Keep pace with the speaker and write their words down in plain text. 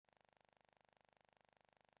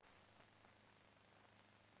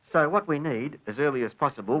So what we need, as early as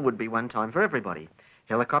possible, would be one time for everybody.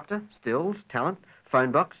 Helicopter, stills, talent,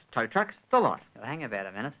 phone box, tow trucks, the lot. Well, hang about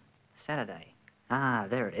a minute. Saturday. Ah,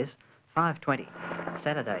 there it is. 5:20.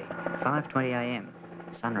 Saturday, 5:20 a.m.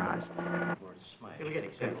 Sunrise.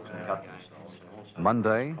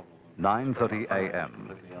 Monday, 9:30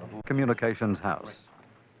 a.m. Communications House.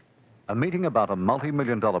 A meeting about a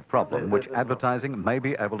multi-million-dollar problem which advertising may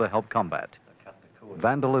be able to help combat.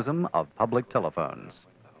 Vandalism of public telephones.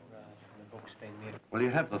 Well, you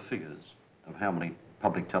have the figures of how many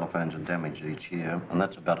public telephones are damaged each year, and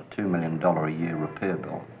that's about a $2 million a year repair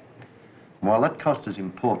bill. While that cost is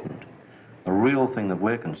important, the real thing that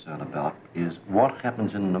we're concerned about is what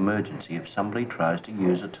happens in an emergency if somebody tries to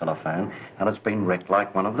use a telephone and it's been wrecked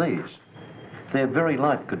like one of these. Their very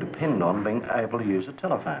life could depend on being able to use a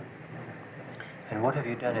telephone. And what have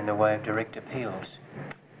you done in the way of direct appeals?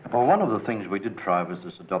 Well, one of the things we did try was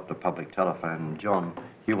this adopt a public telephone. John,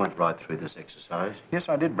 you went right through this exercise. Yes,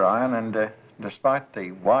 I did, Brian, and despite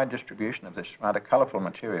the wide distribution of this rather colourful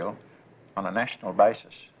material on a national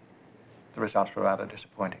basis, the results were rather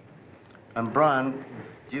disappointing. And Brian,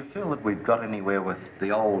 do you feel that we've got anywhere with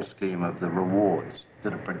the old scheme of the rewards?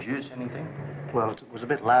 Did it produce anything? Well, it was a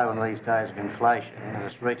bit low in these days of inflation, and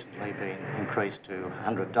it's recently been increased to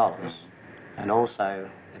 $100. And also,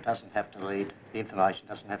 it doesn't have to lead, the information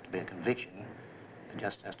doesn't have to be a conviction. It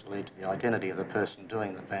just has to lead to the identity of the person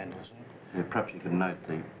doing the vandalism. Yeah, perhaps you can note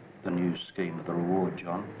the new scheme of the reward,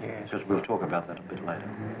 John. Yes. Because we'll talk about that a bit later.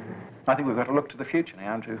 I think we've got to look to the future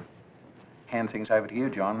now and to hand things over to you,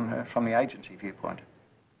 John, from the agency viewpoint.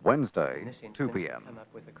 Wednesday, 2 p.m.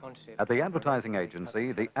 At the advertising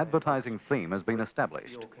agency, the advertising theme has been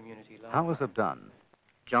established. How is it done?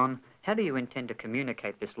 John, how do you intend to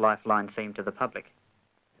communicate this lifeline theme to the public?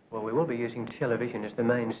 Well, we will be using television as the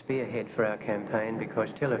main spearhead for our campaign, because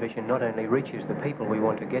television not only reaches the people we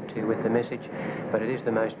want to get to with the message, but it is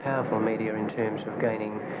the most powerful media in terms of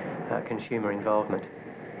gaining consumer involvement.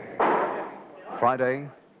 Friday,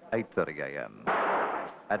 8:30 a.m.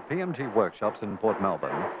 At PMG Workshops in Port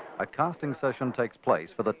Melbourne, a casting session takes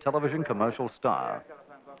place for the television commercial star,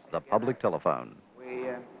 the public telephone. We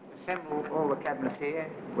assemble all the cabinets here.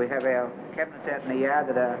 We have our cabinets out in the yard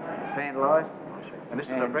that are vandalised. And this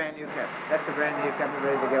is a brand new cabinet. That's a brand new cabinet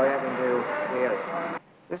ready to go out into the area.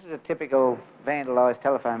 This is a typical vandalised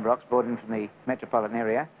telephone box brought in from the metropolitan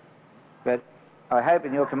area. But I hope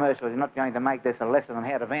in your commercial you're not going to make this a lesson on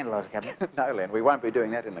how to vandalise a cabinet. No, Len, we won't be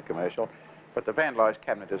doing that in the commercial. But the vandalised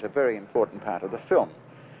cabinet is a very important part of the film.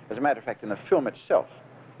 As a matter of fact, in the film itself,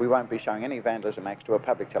 we won't be showing any vandalism acts to a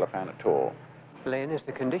public telephone at all. Len, is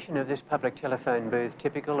the condition of this public telephone booth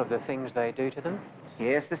typical of the things they do to them?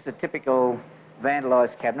 Yes, this is a typical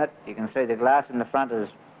vandalised cabinet. You can see the glass in the front has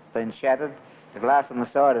been shattered. The glass on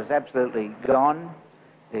the side is absolutely gone.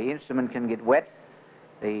 The instrument can get wet.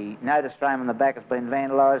 The notice frame on the back has been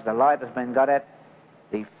vandalised. The light has been got at.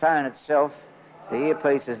 The phone itself, the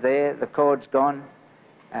earpiece is there. The cord's gone.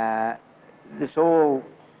 This all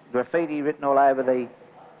graffiti written all over the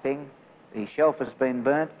thing. The shelf has been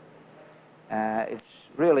burnt. It's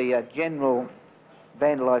really a general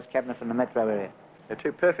vandalised cabinet from the metro area. They're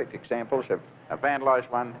two perfect examples of a vandalised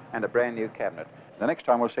one and a brand new cabinet. The next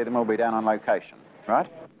time we'll see them, we'll be down on location, right?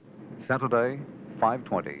 Saturday,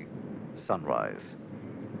 5:20, sunrise.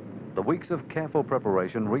 The weeks of careful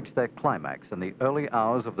preparation reach their climax in the early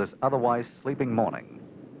hours of this otherwise sleeping morning.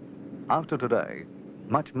 After today,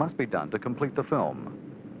 much must be done to complete the film.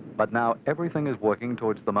 But now everything is working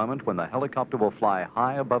towards the moment when the helicopter will fly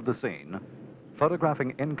high above the scene,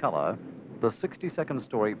 photographing in color the 60-second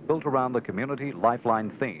story built around the community lifeline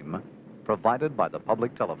theme provided by the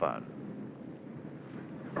public telephone.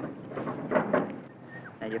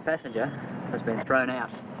 Now, your passenger has been thrown out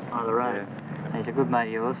on the road. Yeah. He's a good mate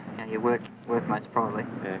of yours, and your workmates probably.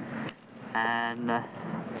 Yeah. And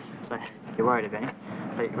so you're worried about him.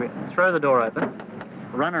 So you throw the door open,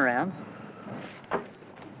 run around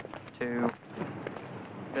to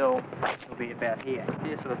Bill. Will be about here.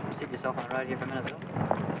 You sort of sit yourself on the road here for a minute, Bill.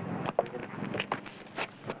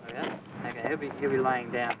 Okay, he'll be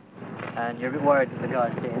laying down, and you're a bit worried that the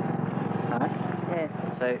guy's dead. Right?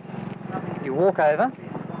 Yeah. So you walk over,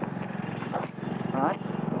 right,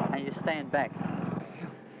 and you stand back.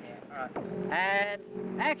 Yeah. All right.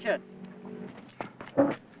 And action.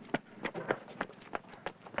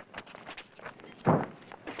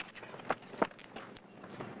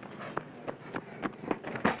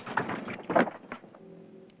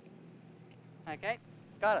 Okay,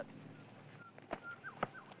 got it.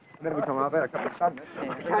 Then we come out there, a couple of cabinets.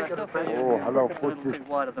 Yeah, oh, hello, a little bit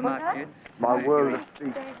wide of the mark, dude. My world is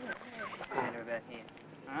deep. Stand about here.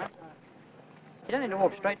 All right? You don't need to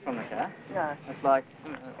walk straight from the car. No. It's like,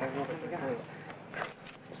 I'll walk it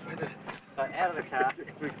through. So out of the car,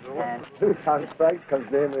 and Who comes straight,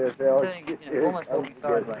 comes down there, turning, almost walking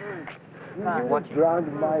sideways.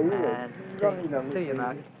 Watching, my and to your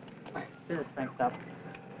mark. As soon as it cranks up,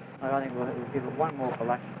 I think we'll give it one more for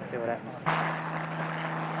luck, see what happens.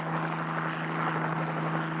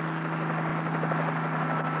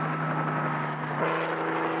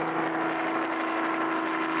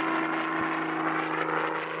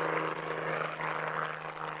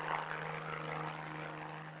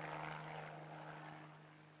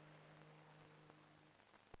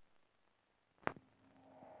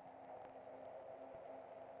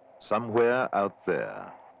 Somewhere out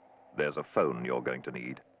there, there's a phone you're going to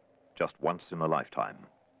need, just once in a lifetime.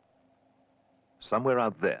 Somewhere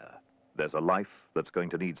out there, there's a life that's going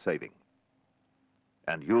to need saving.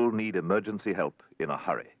 And you'll need emergency help in a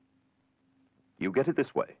hurry. You get it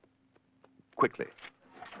this way, quickly,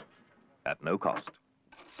 at no cost.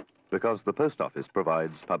 Because the post office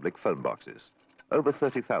provides public phone boxes, over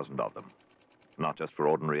 30,000 of them. Not just for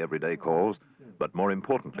ordinary everyday calls, but more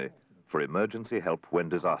importantly, for emergency help when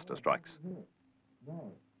disaster strikes.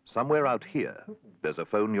 Somewhere out here, there's a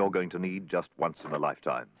phone you're going to need just once in a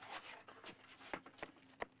lifetime.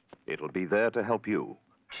 It'll be there to help you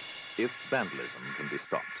if vandalism can be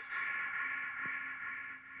stopped.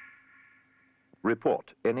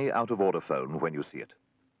 Report any out-of-order phone when you see it.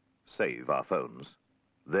 Save our phones.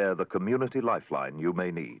 They're the community lifeline you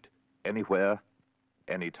may need, anywhere,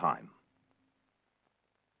 anytime.